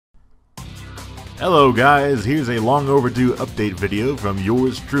Hello guys, here's a long overdue update video from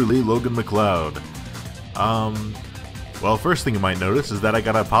yours truly, Logan McLeod. Well, first thing you might notice is that I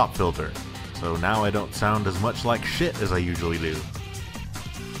got a pop filter, so now I don't sound as much like shit as I usually do.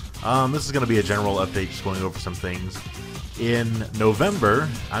 This is going to be a general update, just going over some things. In November,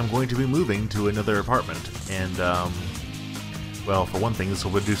 I'm going to be moving to another apartment, and well, for one thing, this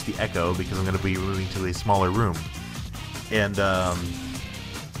will reduce the echo because I'm going to be moving to a smaller room. And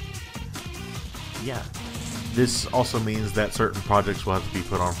yeah, this also means that certain projects will have to be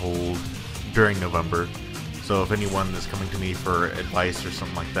put on hold during November. So if anyone is coming to me for advice or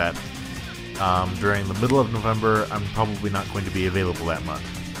something like that, during the middle of November, I'm probably not going to be available that month.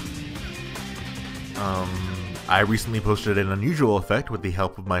 I recently posted an unusual effect with the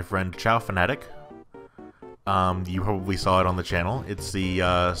help of my friend Chow Fanatic. You probably saw it on the channel. It's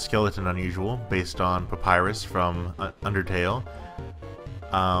the Skeleton Unusual, based on Papyrus from Undertale.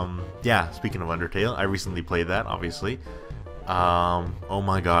 Yeah, speaking of Undertale, I recently played that, obviously. Oh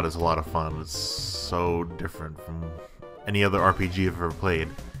my god, it's a lot of fun. It's so different from any other RPG I've ever played.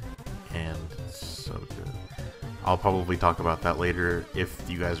 And it's so good. I'll probably talk about that later if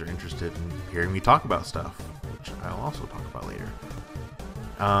you guys are interested in hearing me talk about stuff, which I'll also talk about later.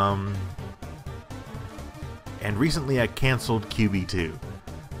 And recently I canceled QB2.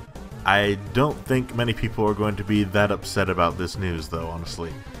 I don't think many people are going to be that upset about this news, though,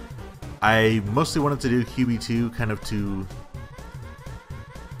 honestly. I mostly wanted to do QB2 kind of to...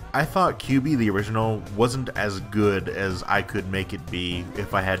 I thought QB, the original, wasn't as good as I could make it be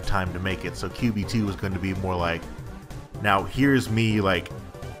if I had time to make it, so QB2 was going to be more like, now here's me, like,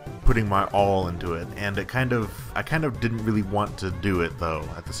 putting my all into it, and I kind of didn't really want to do it, though,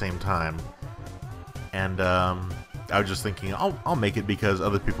 at the same time. And, I was just thinking, I'll make it because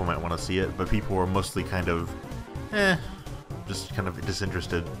other people might want to see it, but people were mostly kind of, just kind of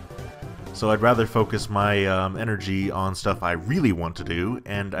disinterested. So I'd rather focus my energy on stuff I really want to do,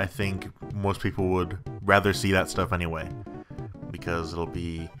 and I think most people would rather see that stuff anyway, because it'll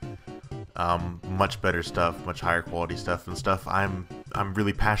be much better stuff, much higher quality stuff, and stuff I'm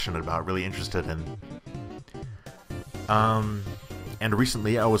really passionate about, really interested in. And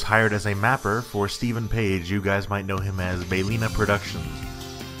recently I was hired as a mapper for Stephen Page. You guys might know him as Baylina Productions.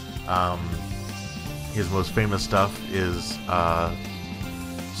 His most famous stuff is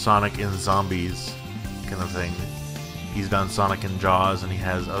Sonic and Zombies kind of thing. He's done Sonic and Jaws, and he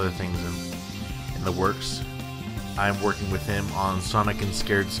has other things in the works. I'm working with him on Sonic and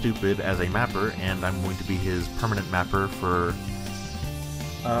Scared Stupid as a mapper, and I'm going to be his permanent mapper for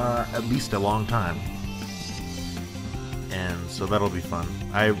at least a long time. And so that'll be fun.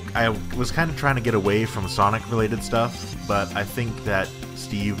 I was kind of trying to get away from Sonic related stuff, but I think that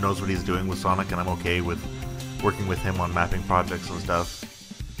Steve knows what he's doing with Sonic, and I'm okay with working with him on mapping projects and stuff,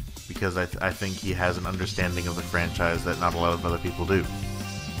 because I think he has an understanding of the franchise that not a lot of other people do.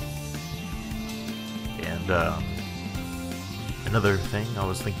 And another thing I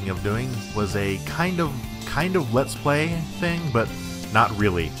was thinking of doing was a kind of Let's Play thing, but not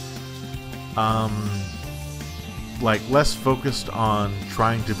really. Like, less focused on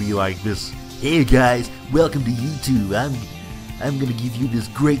trying to be like this, hey guys, welcome to YouTube, I'm gonna give you this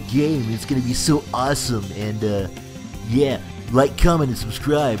great game, it's gonna be so awesome, and yeah, like, comment, and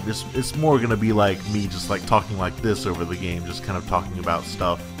subscribe. It's more gonna be like me just like talking like this over the game, just kind of talking about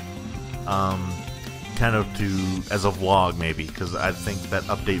stuff, kind of as a vlog maybe, because I think that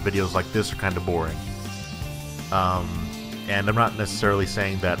update videos like this are kind of boring. And I'm not necessarily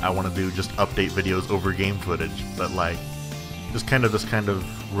saying that I want to do just update videos over game footage, but like, just kind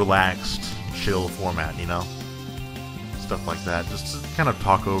of relaxed, chill format, you know? Stuff like that. Just to kind of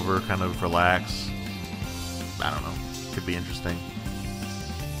talk over, kind of relax. I don't know. Could be interesting.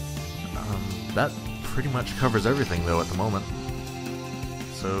 That pretty much covers everything, though, at the moment.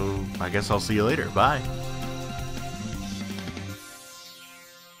 So, I guess I'll see you later. Bye!